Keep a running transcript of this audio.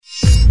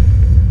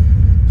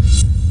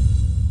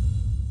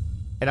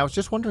And I was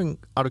just wondering,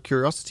 out of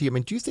curiosity, I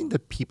mean, do you think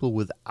that people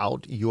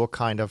without your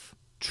kind of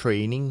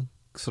training,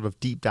 sort of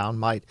deep down,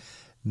 might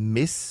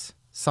miss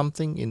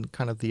something in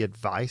kind of the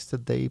advice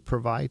that they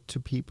provide to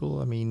people?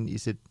 I mean,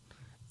 is it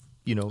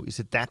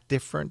that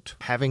different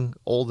having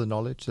all the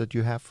knowledge that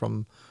you have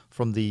from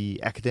the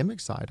academic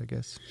side, I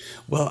guess?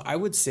 Well, I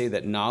would say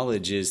that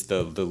knowledge is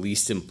the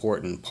least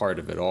important part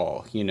of it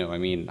all. I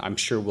mean, I'm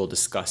sure we'll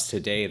discuss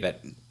today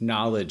that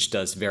knowledge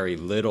does very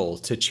little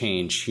to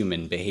change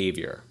human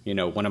behavior.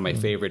 One of my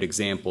favorite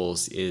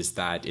examples is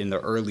that in the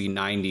early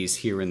 90s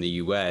here in the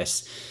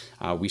US,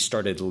 we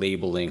started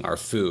labeling our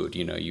food.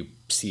 You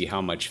see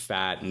how much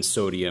fat and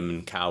sodium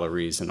and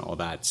calories and all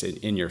that's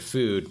in your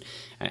food.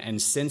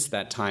 And since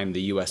that time,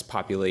 the U.S.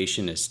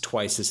 population is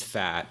twice as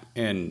fat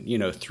and,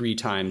 3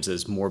 times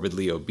as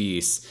morbidly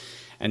obese.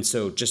 And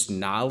so just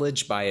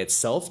knowledge by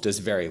itself does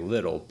very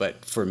little.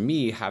 But for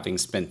me, having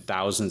spent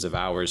thousands of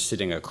hours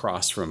sitting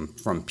across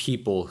from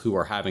people who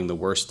are having the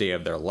worst day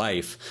of their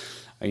life,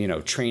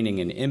 training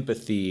in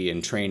empathy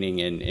and training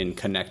in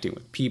connecting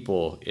with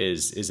people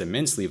is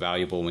immensely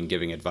valuable when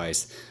giving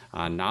advice.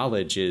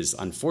 Knowledge is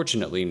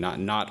unfortunately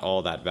not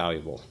all that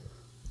valuable.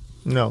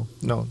 No,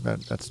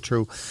 that's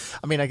true.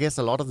 I mean, I guess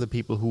a lot of the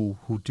people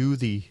who do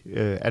the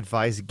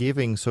advice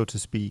giving, so to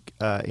speak,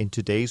 in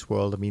today's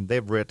world, I mean,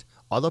 they've read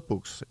other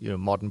books,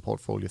 modern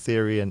portfolio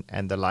theory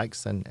and the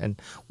likes,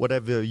 and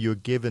whatever you're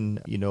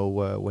given,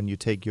 when you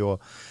take your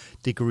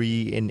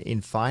degree in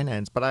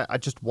finance. But I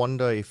just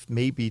wonder if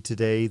maybe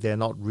today they're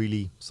not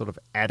really sort of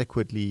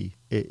adequately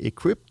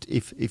equipped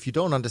if you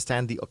don't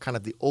understand the kind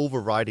of the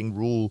overriding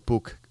rule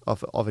book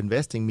of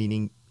investing,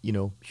 meaning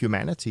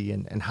humanity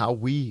and how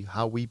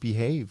we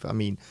behave. I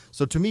mean,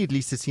 so to me at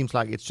least, it seems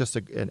like it's just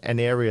an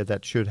area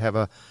that should have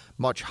a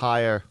much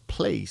higher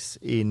place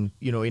in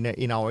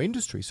our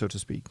industry, so to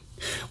speak.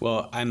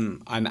 Well,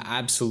 I'm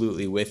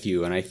absolutely with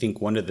you, and I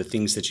think one of the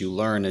things that you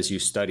learn as you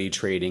study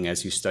trading,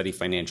 as you study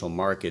financial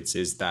markets,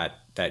 is that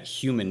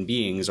human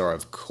beings are,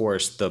 of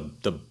course, the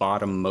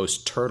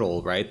bottommost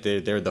turtle, right?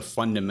 They're the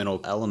fundamental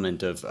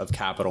element of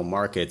capital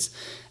markets.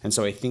 And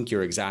so I think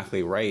you're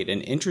exactly right.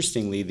 And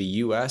interestingly, the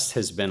U.S.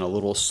 has been a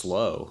little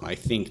slow, I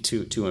think,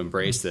 to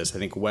embrace this. I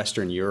think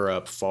Western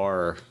Europe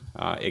far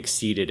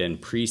exceeded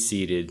and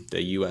preceded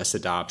the U.S.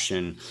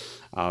 adoption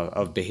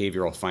of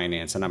behavioral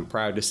finance. And I'm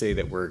proud to say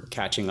that we're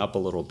catching up a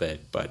little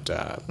bit. But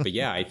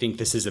yeah, I think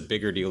this is a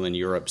bigger deal in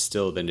Europe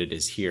still than it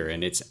is here.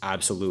 And it's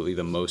absolutely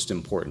the most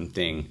important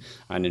thing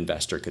an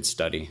investor could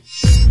study.